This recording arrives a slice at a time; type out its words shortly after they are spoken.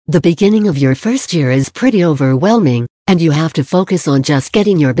The beginning of your first year is pretty overwhelming, and you have to focus on just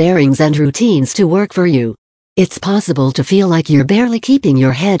getting your bearings and routines to work for you. It's possible to feel like you're barely keeping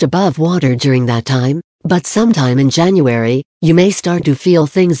your head above water during that time, but sometime in January, you may start to feel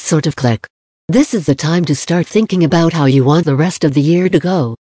things sort of click. This is the time to start thinking about how you want the rest of the year to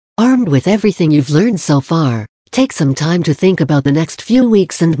go. Armed with everything you've learned so far, take some time to think about the next few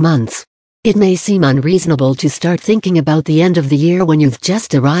weeks and months. It may seem unreasonable to start thinking about the end of the year when you've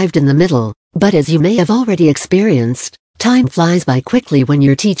just arrived in the middle, but as you may have already experienced, time flies by quickly when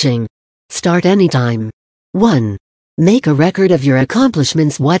you're teaching. Start anytime. 1. Make a record of your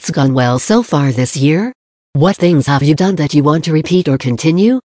accomplishments. What's gone well so far this year? What things have you done that you want to repeat or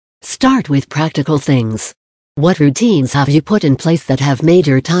continue? Start with practical things. What routines have you put in place that have made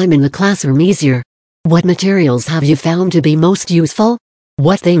your time in the classroom easier? What materials have you found to be most useful?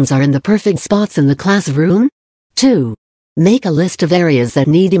 What things are in the perfect spots in the classroom? 2. Make a list of areas that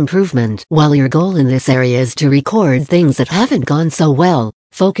need improvement. While your goal in this area is to record things that haven't gone so well,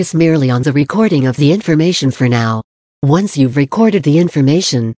 focus merely on the recording of the information for now. Once you've recorded the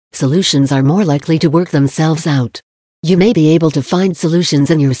information, solutions are more likely to work themselves out. You may be able to find solutions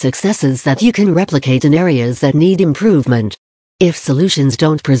in your successes that you can replicate in areas that need improvement. If solutions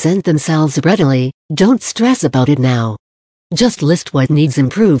don't present themselves readily, don't stress about it now. Just list what needs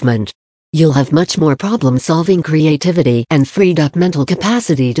improvement. You'll have much more problem-solving creativity and freed up mental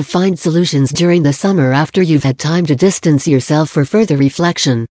capacity to find solutions during the summer after you've had time to distance yourself for further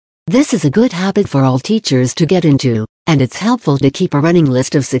reflection. This is a good habit for all teachers to get into, and it's helpful to keep a running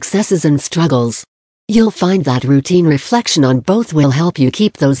list of successes and struggles. You'll find that routine reflection on both will help you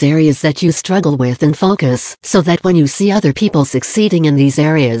keep those areas that you struggle with in focus, so that when you see other people succeeding in these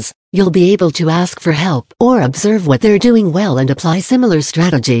areas, you'll be able to ask for help or observe what they're doing well and apply similar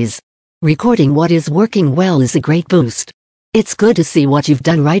strategies. Recording what is working well is a great boost. It's good to see what you've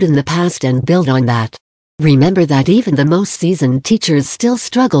done right in the past and build on that. Remember that even the most seasoned teachers still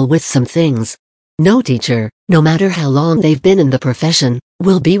struggle with some things. No teacher, no matter how long they've been in the profession,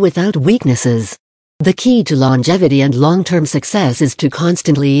 will be without weaknesses. The key to longevity and long-term success is to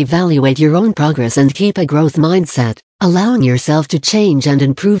constantly evaluate your own progress and keep a growth mindset, allowing yourself to change and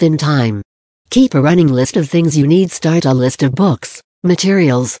improve in time. Keep a running list of things you need. Start a list of books,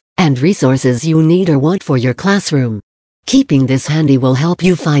 materials, and resources you need or want for your classroom. Keeping this handy will help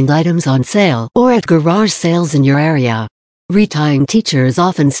you find items on sale or at garage sales in your area. Retiring teachers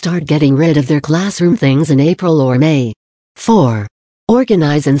often start getting rid of their classroom things in April or May. 4.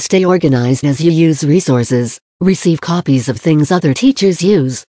 Organize and stay organized as you use resources, receive copies of things other teachers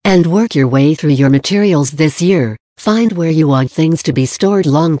use, and work your way through your materials this year. Find where you want things to be stored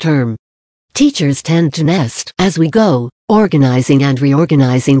long-term. Teachers tend to nest as we go, organizing and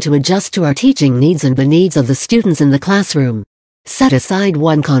reorganizing to adjust to our teaching needs and the needs of the students in the classroom. Set aside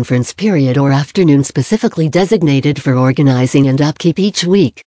one conference period or afternoon specifically designated for organizing and upkeep each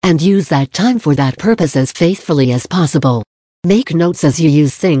week, and use that time for that purpose as faithfully as possible. Make notes as you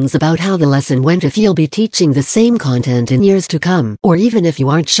use things about how the lesson went if you'll be teaching the same content in years to come, or even if you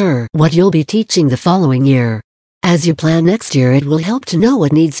aren't sure what you'll be teaching the following year. As you plan next year, it will help to know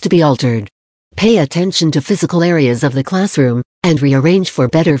what needs to be altered. Pay attention to physical areas of the classroom, and rearrange for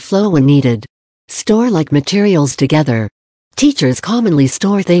better flow when needed. Store like materials together. Teachers commonly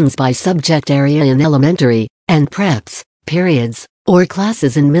store things by subject area in elementary, and preps, periods, or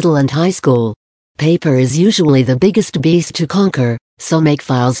classes in middle and high school. Paper is usually the biggest beast to conquer, so make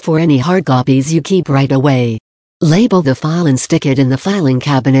files for any hard copies you keep right away. Label the file and stick it in the filing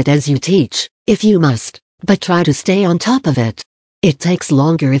cabinet as you teach, if you must, but try to stay on top of it. It takes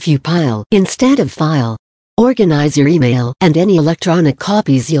longer if you pile instead of file. Organize your email and any electronic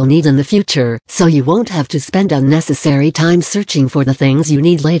copies you'll need in the future, so you won't have to spend unnecessary time searching for the things you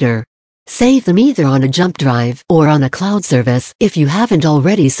need later. Save them either on a jump drive or on a cloud service if you haven't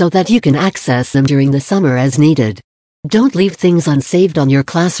already, so that you can access them during the summer as needed. Don't leave things unsaved on your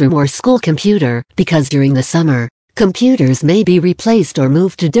classroom or school computer, because during the summer, computers may be replaced or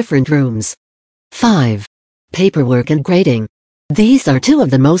moved to different rooms. 5. Paperwork and grading. These are two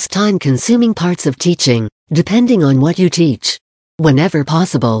of the most time-consuming parts of teaching, depending on what you teach. Whenever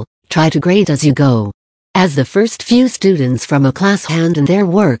possible, try to grade as you go. As the first few students from a class hand in their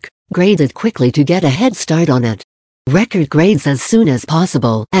work, grade it quickly to get a head start on it. Record grades as soon as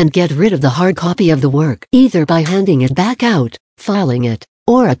possible and get rid of the hard copy of the work, either by handing it back out, filing it,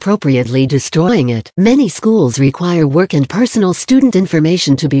 or appropriately destroying it. Many schools require work and personal student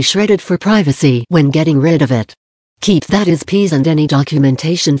information to be shredded for privacy when getting rid of it. Keep that as Ps and any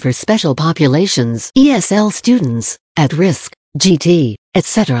documentation for special populations, ESL students, at risk, GT,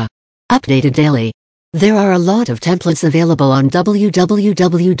 etc. updated daily. There are a lot of templates available on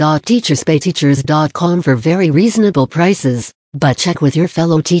www.teacherspayteachers.com for very reasonable prices, but check with your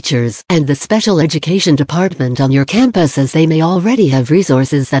fellow teachers and the special education department on your campus, as they may already have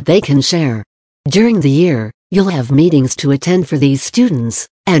resources that they can share. During the year, you'll have meetings to attend for these students,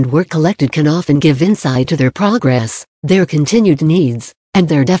 and work collected can often give insight to their progress, their continued needs, and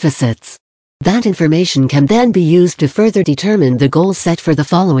their deficits. That information can then be used to further determine the goals set for the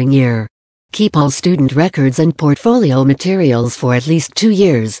following year. Keep all student records and portfolio materials for at least 2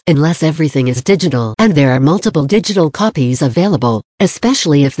 years, unless everything is digital and there are multiple digital copies available,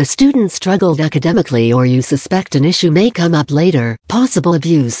 especially if the student struggled academically or you suspect an issue may come up later, possible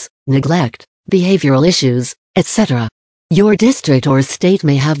abuse, neglect, behavioral issues, etc. Your district or state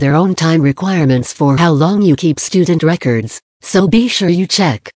may have their own time requirements for how long you keep student records, so be sure you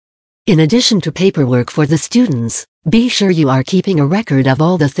check. In addition to paperwork for the students, be sure you are keeping a record of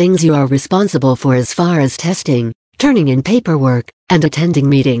all the things you are responsible for as far as testing, turning in paperwork, and attending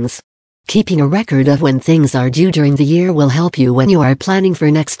meetings. Keeping a record of when things are due during the year will help you when you are planning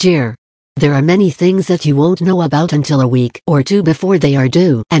for next year. There are many things that you won't know about until a week or two before they are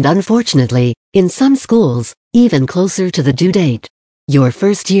due, and unfortunately, in some schools, even closer to the due date. Your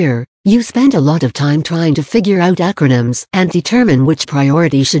first year, you spend a lot of time trying to figure out acronyms and determine which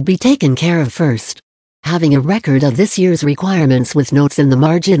priority should be taken care of first. Having a record of this year's requirements with notes in the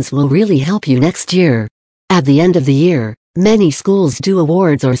margins will really help you next year. At the end of the year, many schools do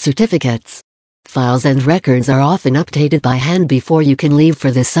awards or certificates. Files and records are often updated by hand before you can leave for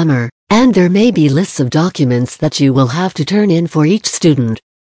the summer, and there may be lists of documents that you will have to turn in for each student.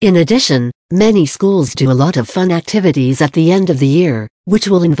 In addition, many schools do a lot of fun activities at the end of the year, which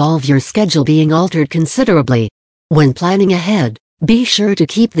will involve your schedule being altered considerably. When planning ahead, be sure to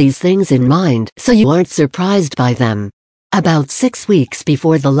keep these things in mind so you aren't surprised by them. About 6 weeks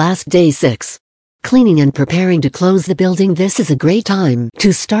before the last day 6. Cleaning and preparing to close the building. This is a great time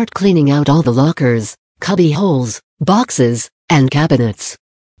to start cleaning out all the lockers, cubby holes, boxes, and cabinets.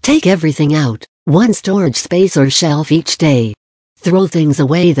 Take everything out, one storage space or shelf each day. Throw things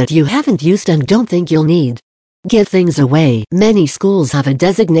away that you haven't used and don't think you'll need. Give things away. Many schools have a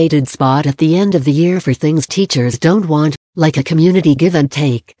designated spot at the end of the year for things teachers don't want, like a community give and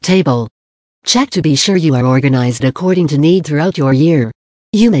take table. Check to be sure you are organized according to need throughout your year.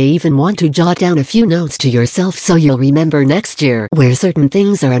 You may even want to jot down a few notes to yourself so you'll remember next year where certain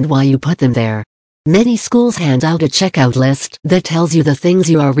things are and why you put them there. Many schools hand out a checkout list that tells you the things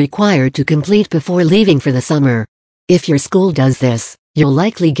you are required to complete before leaving for the summer. If your school does this, you'll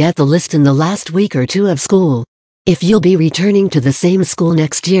likely get the list in the last week or two of school. If you'll be returning to the same school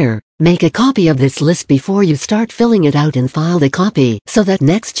next year, make a copy of this list before you start filling it out and file the copy so that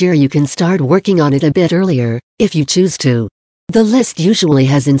next year you can start working on it a bit earlier, if you choose to. The list usually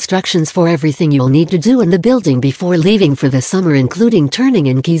has instructions for everything you'll need to do in the building before leaving for the summer, including turning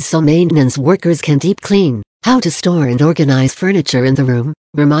in keys so maintenance workers can deep clean, how to store and organize furniture in the room,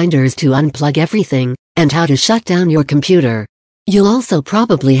 reminders to unplug everything, and how to shut down your computer. You'll also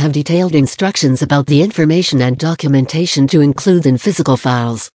probably have detailed instructions about the information and documentation to include in physical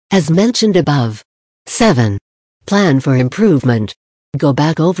files, as mentioned above. 7. Plan for improvement. Go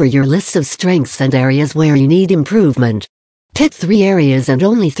back over your lists of strengths and areas where you need improvement. Pick 3 areas and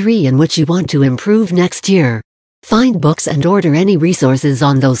only 3 in which you want to improve next year. Find books and order any resources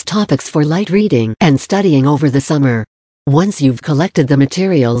on those topics for light reading and studying over the summer. Once you've collected the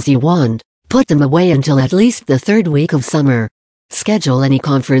materials you want, put them away until at least the 3rd week of summer. Schedule any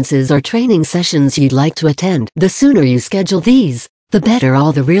conferences or training sessions you'd like to attend. The sooner you schedule these, the better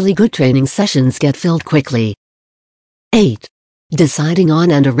all the really good training sessions get filled quickly. 8. Deciding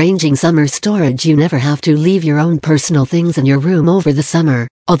on and arranging summer storage. You never have to leave your own personal things in your room over the summer,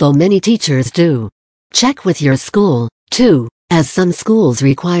 although many teachers do. Check with your school, too, as some schools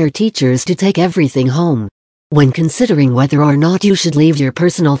require teachers to take everything home. When considering whether or not you should leave your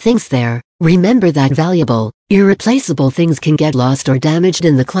personal things there, remember that valuable, irreplaceable things can get lost or damaged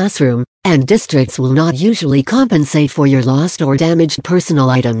in the classroom, and districts will not usually compensate for your lost or damaged personal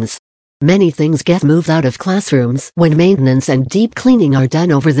items. Many things get moved out of classrooms when maintenance and deep cleaning are done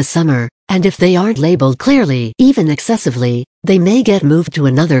over the summer, and if they aren't labeled clearly, even excessively, they may get moved to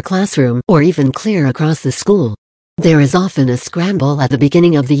another classroom or even clear across the school. There is often a scramble at the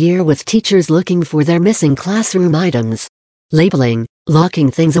beginning of the year with teachers looking for their missing classroom items. Labeling, locking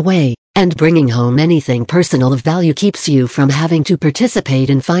things away, and bringing home anything personal of value keeps you from having to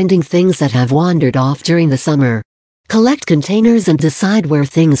participate in finding things that have wandered off during the summer. Collect containers and decide where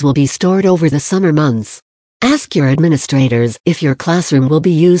things will be stored over the summer months. Ask your administrators if your classroom will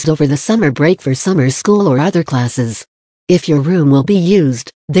be used over the summer break for summer school or other classes. If your room will be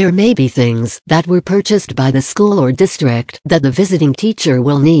used, there may be things that were purchased by the school or district that the visiting teacher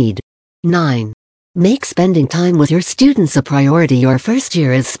will need. 9. Make spending time with your students a priority. Your first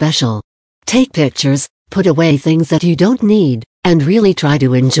year is special. Take pictures, put away things that you don't need, and really try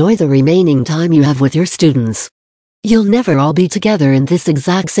to enjoy the remaining time you have with your students. You'll never all be together in this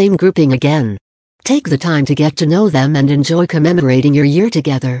exact same grouping again. Take the time to get to know them and enjoy commemorating your year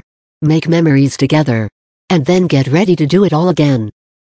together. Make memories together. And then get ready to do it all again.